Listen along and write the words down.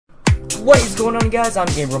What is going on, guys? I'm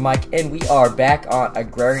Gamer Mike, and we are back on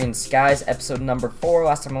Agrarian Skies, episode number 4.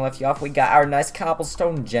 Last time I left you off, we got our nice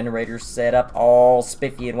cobblestone generator set up, all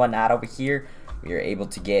spiffy and whatnot over here. We are able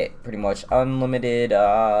to get pretty much unlimited,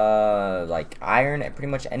 like iron and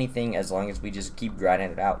pretty much anything as long as we just keep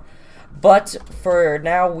grinding it out. But for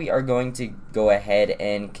now, we are going to go ahead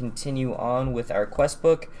and continue on with our quest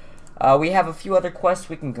book. We have a few other quests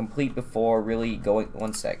we can complete before really going.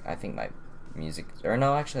 One sec, I think my music, or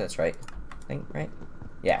no, actually that's right. I think right.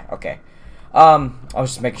 Yeah, okay. I was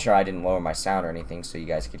just making sure I didn't lower my sound or anything so you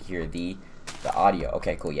guys could hear the audio.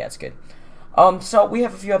 Okay, cool. Yeah, it's good. So we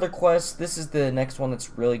have a few other quests. This is the next one that's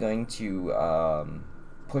really going to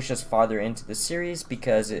push us farther into the series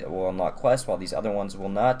because it will unlock quests while these other ones will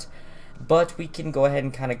not. But we can go ahead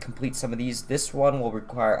and kind of complete some of these. This one will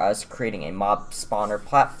require us creating a mob spawner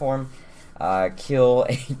platform, kill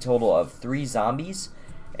a total of 3 zombies.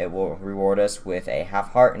 It will reward us with a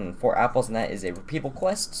half heart and 4 apples, and that is a repeatable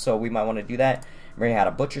quest, so we might want to do that. We already had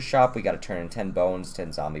a butcher shop. We got to turn in 10 bones,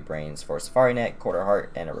 10 zombie brains for a safari net, quarter heart,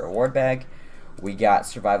 and a reward bag. We got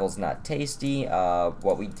survival's not tasty.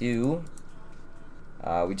 What we do,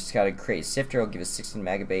 we just got to create a sifter. It'll give us 16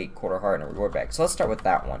 megabait, quarter heart, and a reward bag. So let's start with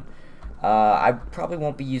that one. I probably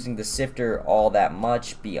won't be using the sifter all that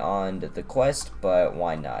much beyond the quest, but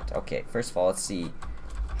why not? Okay, first of all, let's see.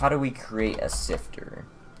 How do we create a sifter?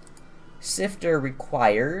 Sifter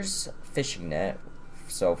requires fishing net,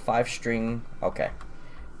 so 5 string. Okay,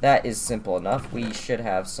 that is simple enough. We should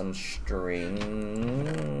have some string.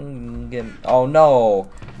 Oh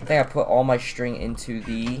no, I think I put all my string into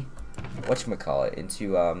the whatchamacallit,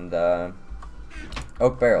 into the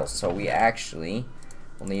oak barrels. So we actually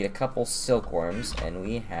will need a couple silkworms, and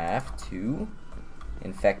we have to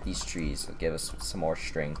infect these trees. It'll give us some more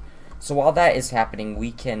string. So while that is happening,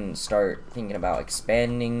 we can start thinking about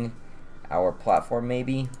expanding our platform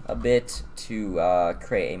maybe a bit to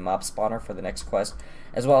create a mob spawner for the next quest,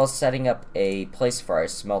 as well as setting up a place for our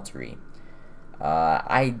smeltery.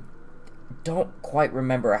 I don't quite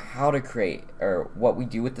remember how to create or what we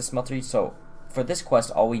do with the smeltery, so for this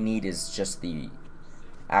quest all we need is just the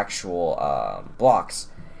actual blocks,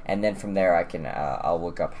 and then from there I can I'll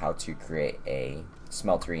look up how to create a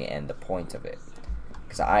smeltery and the point of it,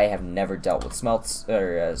 because I have never dealt with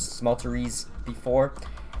smelteries before.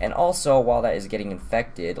 And also, while that is getting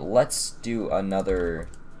infected, let's do another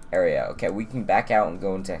area. Okay, we can back out and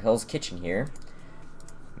go into Hill's Kitchen here.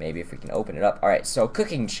 Maybe if we can open it up. Alright, so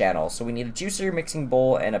cooking channel. So we need a juicer, mixing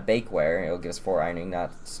bowl, and a bakeware. It'll give us 4 ironing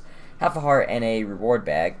nuts, half a heart, and a reward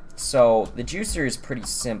bag. So the juicer is pretty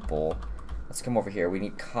simple. Let's come over here. We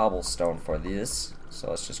need cobblestone for this. So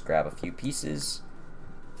let's just grab a few pieces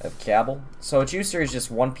of cobble. So a juicer is just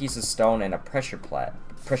 1 piece of stone and a pressure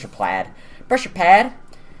pad.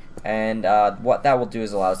 And what that will do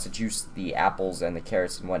is allow us to juice the apples and the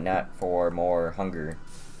carrots and whatnot for more hunger.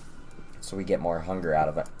 So we get more hunger out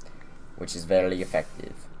of it, which is very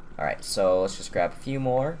effective. Alright, so let's just grab a few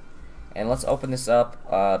more. And let's open this up.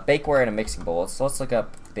 Bakeware and a mixing bowl. So let's look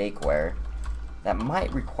up bakeware. That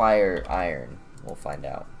might require iron. We'll find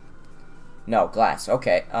out. No, glass.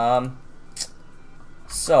 Okay.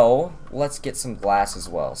 So let's get some glass as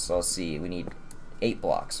well. So let's see. We need 8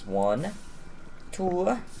 blocks. 1,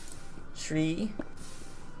 2, 3,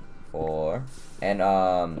 4, and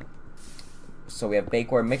so we have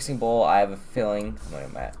bakeware, mixing bowl. I have a feeling, what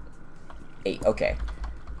am I at? 8. Okay,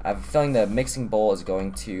 I have a feeling the mixing bowl is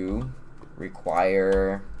going to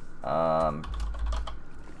require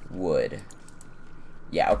wood.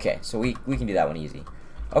 Yeah, okay, so we can do that one easy.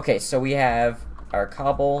 Okay, so we have our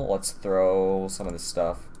cobble. Let's throw some of this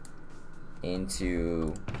stuff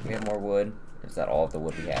into. Do we have more wood? Or is that all of the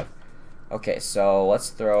wood we have? Okay, so let's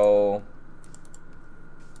throw.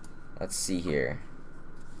 Let's see here.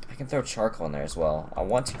 I can throw charcoal in there as well. I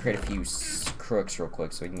want to create a few crooks real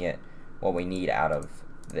quick so we can get what we need out of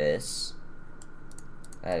this.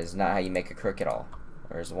 That is not how you make a crook at all.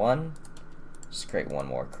 There's one. Just create one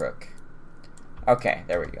more crook. Okay,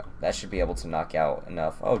 there we go. That should be able to knock out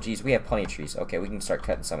enough. Oh, geez, we have plenty of trees. Okay, we can start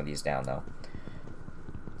cutting some of these down, though.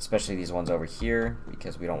 Especially these ones over here,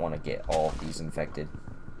 because we don't want to get all of these infected.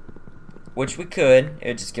 Which we could. It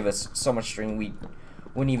would just give us so much string we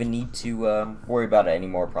wouldn't even need to worry about it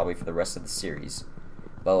anymore probably for the rest of the series.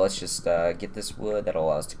 But let's just get this wood. That'll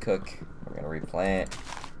allow us to cook. We're going to replant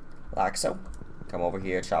like so. Come over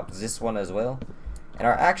here, chop this one as well. And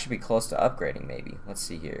our axe should be close to upgrading maybe. Let's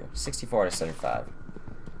see here. 64 to 75.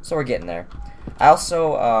 So we're getting there. I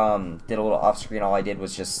also did a little off screen. All I did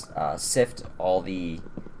was just sift all the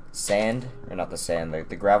sand, or not the sand,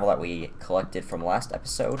 the gravel that we collected from last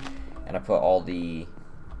episode, and I put all the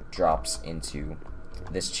drops into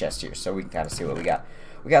this chest here, so we can kind of see what we got.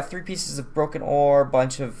 We got 3 pieces of broken ore,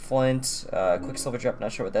 bunch of flint, quicksilver drop,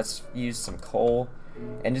 not sure what that's used, some coal,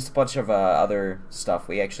 and just a bunch of other stuff.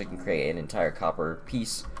 We actually can create an entire copper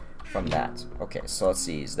piece from that. Okay, so let's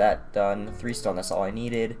see, is that done? 3 stone, that's all I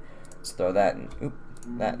needed. Let's throw that in,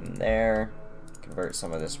 that in there. Convert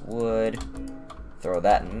some of this wood. Throw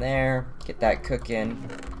that in there. Get that cooking.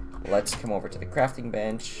 Let's come over to the crafting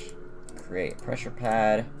bench. Create pressure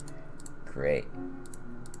pad. Create.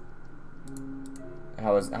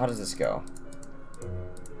 How does this go?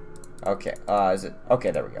 Okay, is it okay,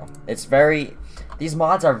 there we go. It's very, these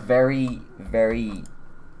mods are very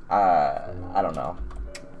I don't know.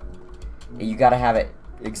 You gotta have it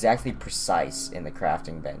exactly precise in the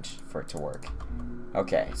crafting bench for it to work.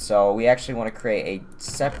 Okay, so we actually want to create a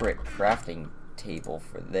separate crafting table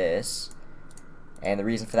for this. And the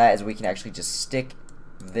reason for that is we can actually just stick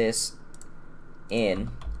this in,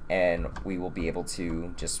 and we will be able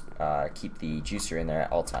to just keep the juicer in there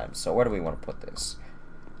at all times. So where do we want to put this?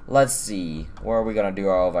 Let's see, where are we going to do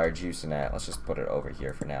all of our juicing at? Let's just put it over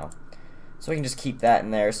here for now. So we can just keep that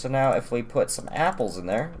in there. So now if we put some apples in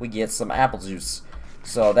there, we get some apple juice.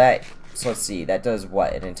 So let's see, that does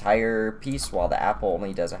what, an entire piece, while the apple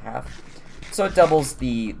only does a half. So it doubles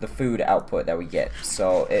the food output that we get.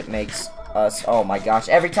 So it makes us, oh my gosh,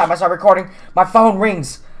 every time I start recording, my phone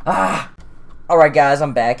rings. Ah! Alright guys,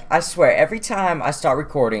 I'm back. I swear, every time I start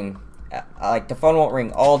recording, like, the phone won't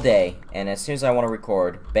ring all day, and as soon as I want to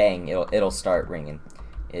record, bang, it'll start ringing.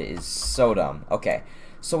 It is so dumb. Okay,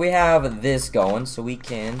 so we have this going, so we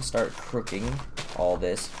can start cooking all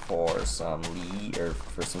this for some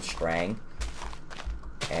for some strang.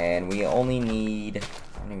 And we only need,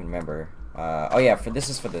 I don't even remember. Oh yeah, this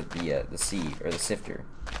is for the sieve or the sifter.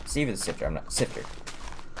 Sieve or the sifter? I'm not sifter.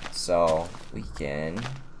 So we can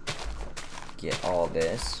get all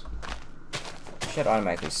this. Should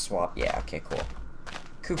automatically swap. Yeah. Okay. Cool.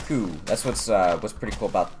 Cuckoo. That's what's pretty cool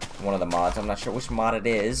about one of the mods. I'm not sure which mod it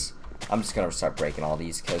is. I'm just gonna start breaking all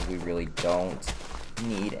these because we really don't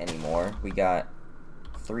need any more. We got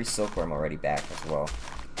 3 silkworm already back as well.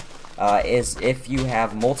 Is if you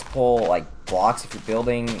have multiple like blocks, if you're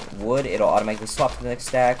building wood, it'll automatically swap to the next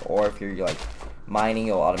stack, or if you're like mining,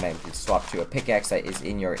 it'll automatically swap to a pickaxe that is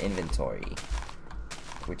in your inventory,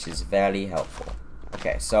 which is very helpful.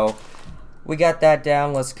 Okay, so we got that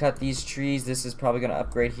down. Let's cut these trees. This is probably going to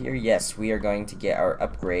upgrade here. Yes, we are going to get our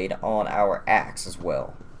upgrade on our axe as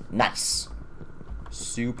well. Nice.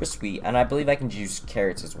 Super sweet. And I believe I can juice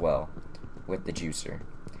carrots as well with the juicer.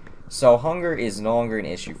 So hunger is no longer an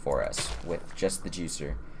issue for us with just the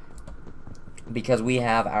juicer, because we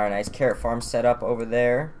have our nice carrot farm set up over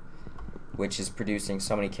there, which is producing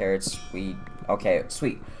so many carrots. Okay,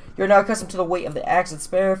 sweet. You're now accustomed to the weight of the axe and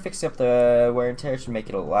spare. Fix up the wear and tear to make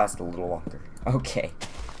it last a little longer. Okay,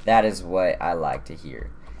 that is what I like to hear.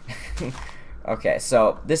 Okay,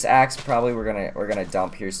 so this axe probably we're gonna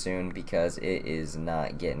dump here soon because it is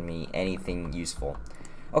not getting me anything useful.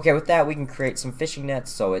 Okay, with that we can create some fishing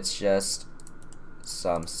nets. So it's just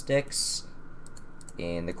some sticks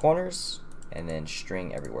in the corners and then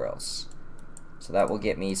string everywhere else. So that will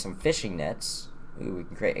get me some fishing nets. Ooh, we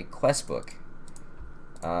can create a quest book.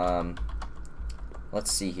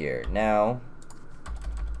 Let's see here. Now,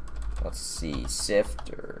 let's see, sift,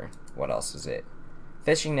 or what else is it?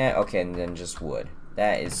 Fishing net, okay, and then just wood.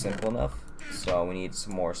 That is simple enough. So we need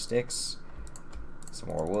some more sticks, some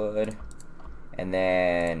more wood, and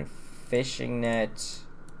then fishing net,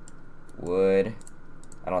 wood.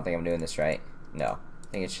 I don't think I'm doing this right. No,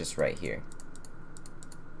 I think it's just right here.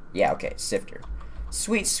 Yeah, okay, sifter.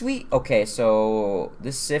 Sweet, sweet. Okay, so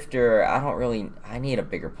this sifter, I need a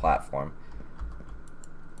bigger platform.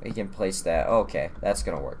 We can place that. Okay, that's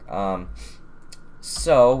gonna work.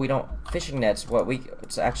 So we don't, fishing nets,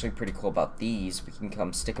 what's actually pretty cool about these, we can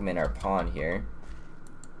come stick them in our pond here,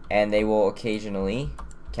 and they will occasionally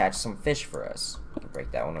catch some fish for us. We can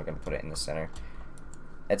break that one, we're gonna put it in the center.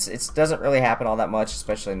 It doesn't really happen all that much,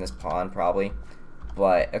 especially in this pond probably,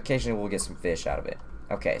 but occasionally we'll get some fish out of it.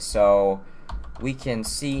 Okay, so we can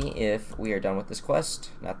see if we are done with this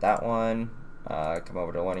quest. Not that one. Come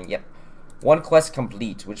over to one. Yep. One quest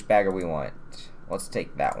complete. Which bagger we want? Let's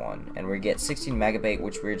take that one. And we get 16 megabait,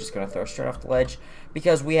 which we're just going to throw straight off the ledge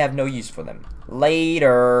because we have no use for them.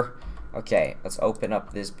 Later. Okay, let's open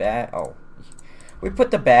up this bag. Oh. We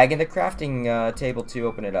put the bag in the crafting table to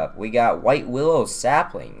open it up. We got white willow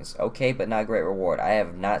saplings. Okay, but not great reward. I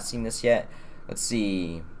have not seen this yet. Let's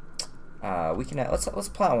see. We can let's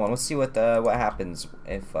plant one. Let's see what happens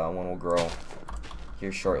if one will grow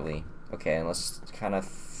here shortly. Okay, and let's kind of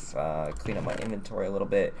clean up my inventory a little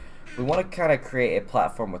bit. we want to kind of create a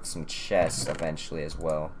platform with some chests eventually as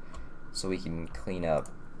well, so we can clean up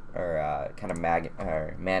or kind of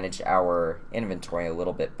manage our inventory a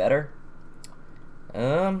little bit better.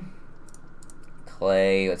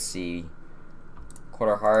 Clay, let's see,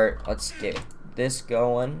 quarter heart, let's get this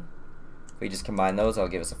going. If we just combine those, that'll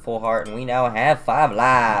give us a full heart, and we now have 5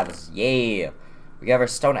 lives. Yeah, we got our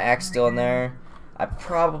stone axe still in there. I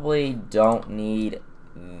probably don't need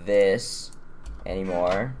this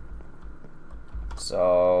anymore,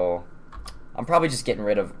 so I'm probably just getting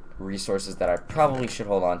rid of resources that I probably should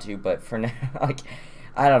hold on to, but for now, like,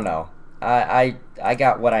 I don't know. I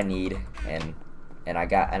got what I need, and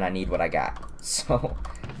I need what I got. So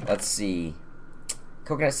let's see.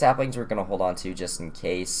 Coconut saplings we're gonna hold on to just in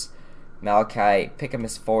case. Malachite, pick a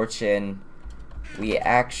misfortune. We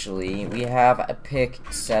have a pick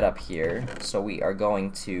set up here, so we are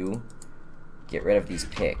going to get rid of these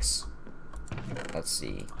picks. Let's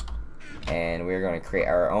see. And we're going to create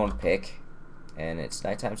our own pick. And it's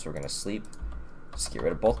nighttime, so we're going to sleep. Just get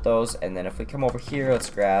rid of both those. And then if we come over here, let's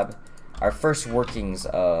grab our first workings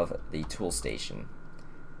of the tool station.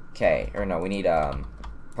 Okay, or no, we need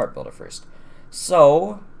part builder first.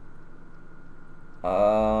 So,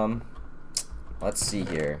 let's see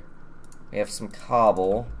here. We have some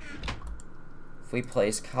cobble. If we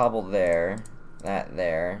place cobble there, that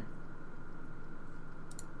there.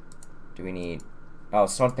 Do we need... Oh,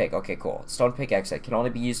 stone pick. Okay, cool. Stone pickaxe can only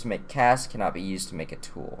be used to make casts, cannot be used to make a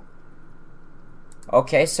tool.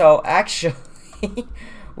 Okay, so actually,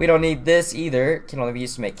 we don't need this either. Can only be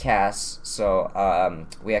used to make casts. So,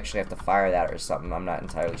 we actually have to fire that or something. I'm not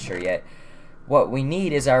entirely sure yet. What we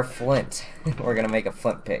need is our flint. We're gonna make a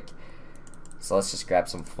flint pick. So let's just grab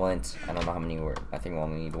some flint. I don't know how many I think we'll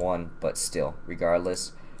only need 1, but still,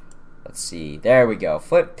 regardless. Let's see. There we go.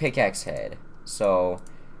 Flint pickaxe head. So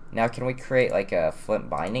now can we create like a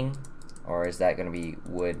flint binding? Or is that going to be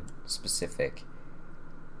wood specific?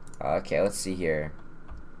 Okay, let's see here.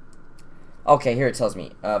 Okay, here it tells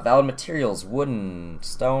me. Valid materials, wooden,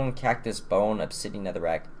 stone, cactus, bone, obsidian,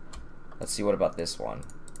 netherrack. Let's see, what about this one?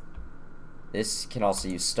 This can also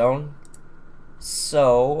use stone.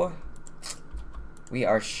 So we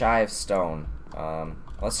are shy of stone.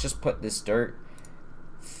 Let's just put this dirt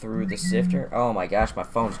through the sifter. Oh my gosh, my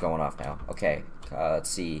phone's going off now. Okay, let's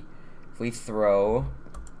see. If we throw...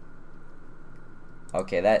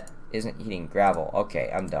 Okay, that isn't heating gravel. Okay,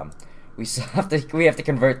 I'm dumb. We have to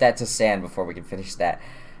convert that to sand before we can finish that.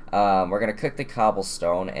 We're gonna cook the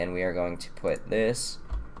cobblestone, and we are going to put this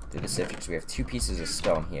through the sifter. So we have 2 pieces of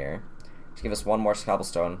stone here. Just give us 1 more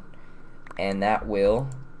cobblestone, and that will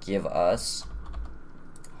give us,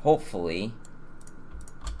 hopefully,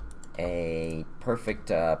 a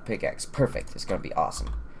perfect pickaxe. Perfect. It's gonna be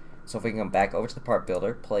awesome. So if we can come back over to the part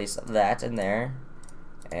builder, place that in there,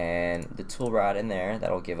 and the tool rod in there,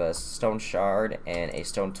 that'll give us stone shard and a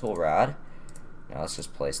stone tool rod. Now let's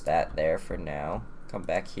just place that there for now. Come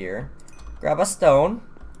back here, grab a stone,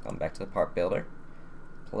 come back to the part builder,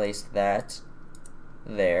 place that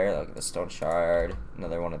there. That'll give us stone shard,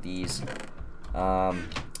 another one of these. I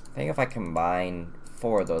think if I combine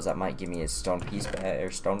 4 of those, that might give me a stone piece or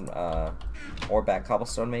stone ore back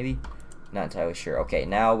cobblestone maybe. Not entirely sure. Okay,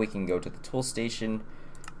 now we can go to the tool station,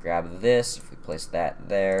 grab this. If we place that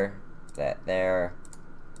there, that there,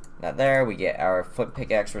 that there, we get our flint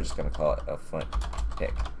pickaxe. We're just gonna call it a flint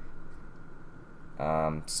pick.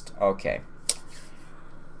 Okay.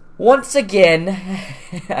 Once again,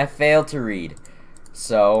 I failed to read.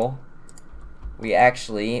 So we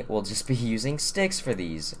actually will just be using sticks for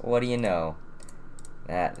these. What do you know?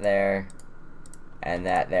 That there, and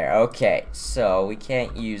that there. Okay, so we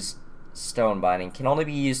can't use stone binding. Can only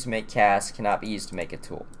be used to make casts, cannot be used to make a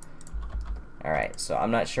tool. Alright, so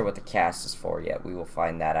I'm not sure what the cast is for yet. We will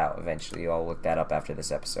find that out eventually. I'll look that up after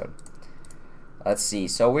this episode. Let's see.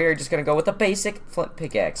 So we're just going to go with a basic flint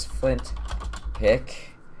pickaxe. Flint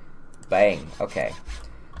pick. Bang. Okay.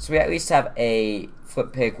 So we at least have a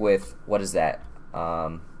flint pick with, what is that?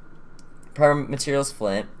 Primary materials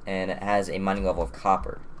flint, and it has a mining level of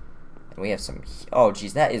copper. And we have some, oh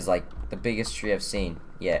geez, that is like the biggest tree I've seen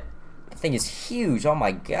yet. The thing is huge, oh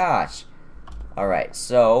my gosh. Alright,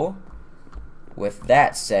 so with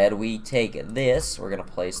that said, we take this, we're gonna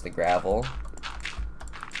place the gravel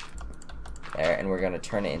there, and we're gonna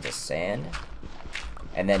turn it into sand.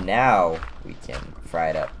 And then now we can fry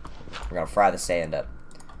it up. We're gonna fry the sand up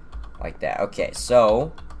like that. Okay,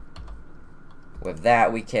 so with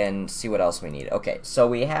that, we can see what else we need. Okay, so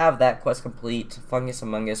we have that quest complete. Fungus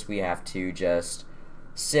Among Us, we have to just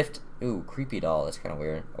sift. Ooh, creepy doll, that's kind of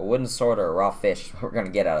weird. A wooden sword or a raw fish, we're going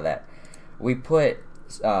to get out of that. We put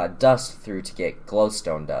dust through to get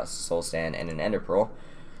glowstone dust, soul sand, and an ender pearl.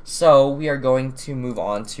 So we are going to move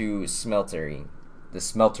on to smeltery.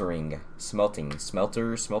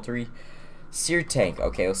 Seared tank.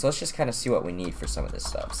 Okay, so let's just kind of see what we need for some of this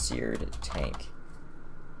stuff. Seared tank.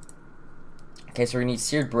 Okay, so we need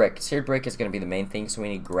seared brick. Seared brick is going to be the main thing, so we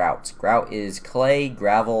need grout. Grout is clay,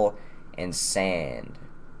 gravel, and sand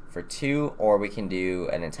for 2, or we can do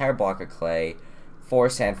an entire block of clay, 4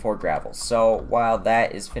 sand, 4 gravel. So while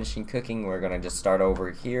that is finishing cooking, we're going to just start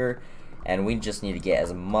over here, and we just need to get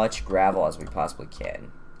as much gravel as we possibly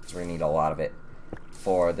can. So we're going to need a lot of it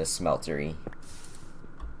for the smeltery.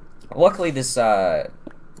 Luckily, this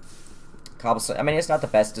cobblestone, I mean, it's not the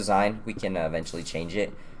best design. We can eventually change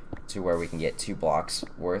it to where we can get 2 blocks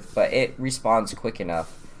worth, but it respawns quick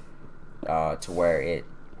enough to where it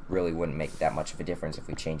really wouldn't make that much of a difference if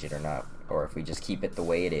we change it or not, or if we just keep it the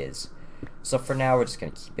way it is. So for now, we're just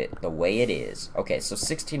going to keep it the way it is. Okay, so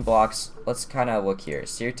 16 blocks. Let's kind of look here.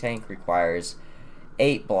 Seared tank requires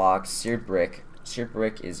 8 blocks. Seared brick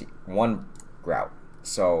is 1 grout.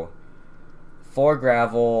 So 4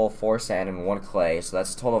 gravel, 4 sand, and 1 clay. So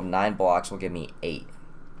that's a total of 9 blocks will give me 8.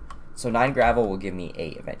 So 9 gravel will give me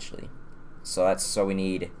 8 eventually. So we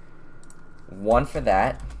need 1 for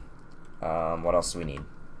that. What else do we need?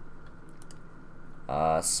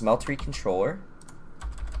 Smeltery controller.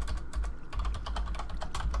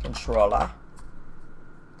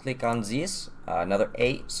 Click on this. Another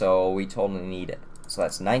 8. So we totally need, so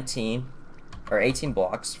that's 19 or 18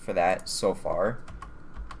 blocks for that so far.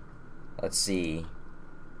 Let's see.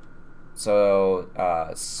 So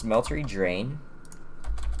smeltery drain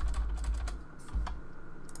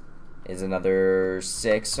is another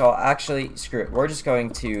 6. So actually, screw it. We're just going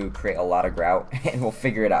to create a lot of grout, and we'll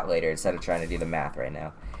figure it out later instead of trying to do the math right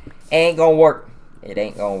now. Ain't gonna work. It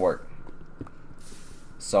ain't gonna work.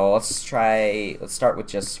 So let's start with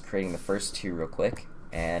just creating the first 2 real quick,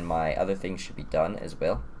 and my other things should be done as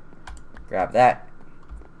well. Grab that.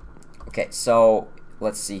 Okay, so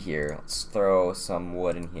let's see here. Let's throw some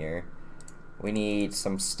wood in here. We need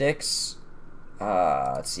some sticks.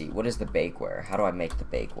 Let's see. What is the bakeware? How do I make the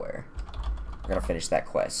bakeware? We're gonna finish that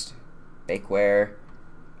quest. Bakeware,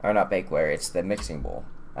 or not bakeware. It's the mixing bowl.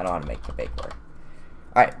 I know how to make the bakeware.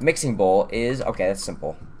 All right, mixing bowl is okay. That's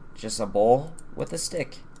simple. Just a bowl with a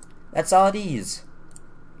stick. That's all it is.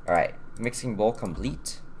 All right, mixing bowl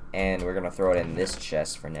complete, and we're gonna throw it in this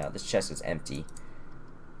chest for now. This chest is empty.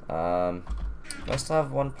 Do I still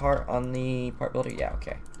have 1 part on the part builder? Yeah,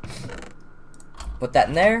 okay. Put that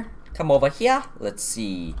in there. Come over here. Let's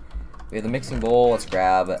see. We have the mixing bowl. Let's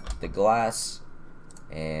grab the glass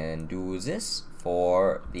and do this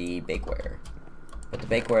for the bakeware. Put the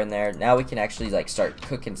bakeware in there. Now we can actually like start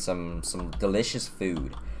cooking some delicious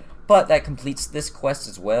food. But that completes this quest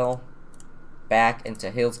as well. Back into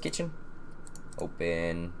Hill's kitchen.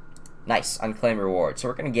 Open. Nice. Unclaimed reward. So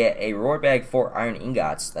we're going to get a reward bag for iron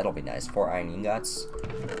ingots. That'll be nice. 4 iron ingots.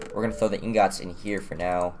 We're going to throw the ingots in here for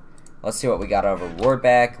now. Let's see what we got out of a reward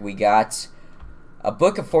bag. We got a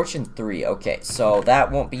Book of Fortune 3. Okay, so that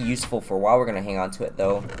won't be useful for a while. We're going to hang on to it,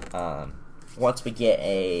 though. Once we get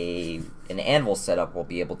an anvil set up, we'll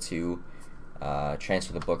be able to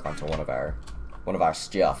transfer the book onto one of our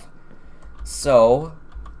stuff. So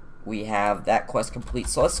we have that quest complete.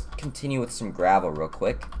 So let's continue with some gravel real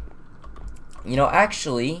quick. You know,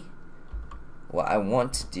 actually, what I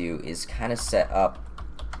want to do is kind of set up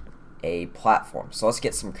a platform. So let's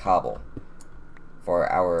get some cobble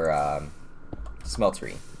for our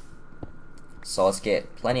smeltery. So let's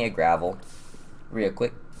get plenty of gravel real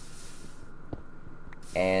quick.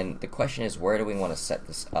 And the question is, where do we want to set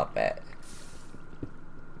this up at?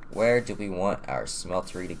 Where do we want our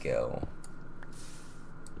smeltery to go?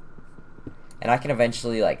 And I can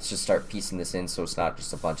eventually like just start piecing this in so it's not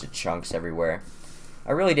just a bunch of chunks everywhere.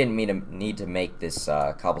 I really didn't need to make this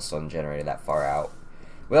cobblestone generator that far out.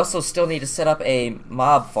 We also still need to set up a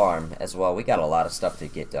mob farm as well. We got a lot of stuff to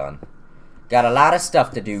get done. Got a lot of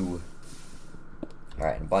stuff to do.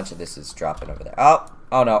 Alright, a bunch of this is dropping over there. Oh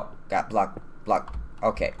no. Got block.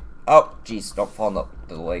 Okay. Oh, jeez, don't fall in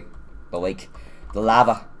the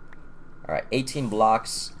lava. Alright, 18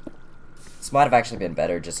 blocks. This might have actually been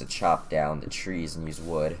better just to chop down the trees and use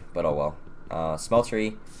wood, but oh well.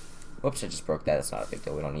 Smeltery. Whoops, I just broke that. That's not a big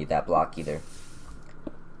deal. We don't need that block either.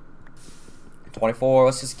 24.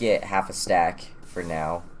 Let's just get half a stack for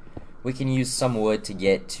now. We can use some wood to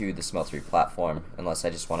get to the smeltery platform, unless I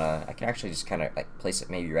just want to. I can actually just kind of like place it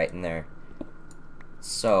maybe right in there.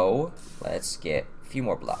 So let's get a few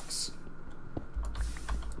more blocks.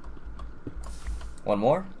 1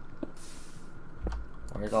 more.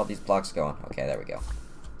 Where's all these blocks going? Okay, there we go.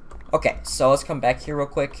 Okay, so let's come back here real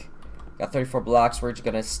quick. Got 34 blocks. We're just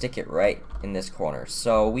gonna stick it right in this corner.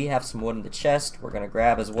 So we have some wood in the chest. We're gonna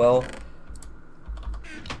grab as well.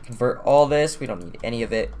 Convert all this. We don't need any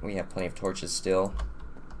of it. We have plenty of torches still.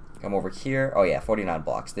 Come over here. Oh yeah, 49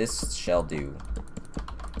 blocks. This shall do.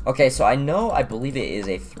 Okay, so I believe it is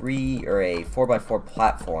a 4x4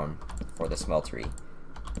 platform for the smeltery.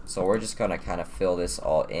 So we're just gonna kind of fill this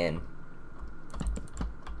all in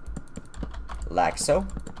like so.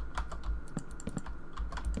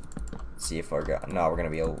 See if we're gonna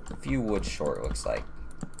be a few wood short, it looks like.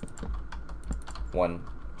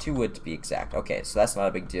 2 wood to be exact. Okay, so that's not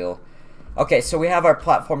a big deal. Okay, so we have our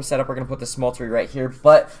platform set up. We're gonna put the smeltery right here,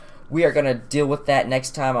 but we are gonna deal with that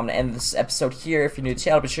next time. I'm gonna end this episode here. If you're new to the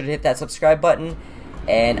channel, be sure to hit that subscribe button,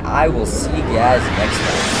 and I will see you guys next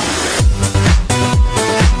time.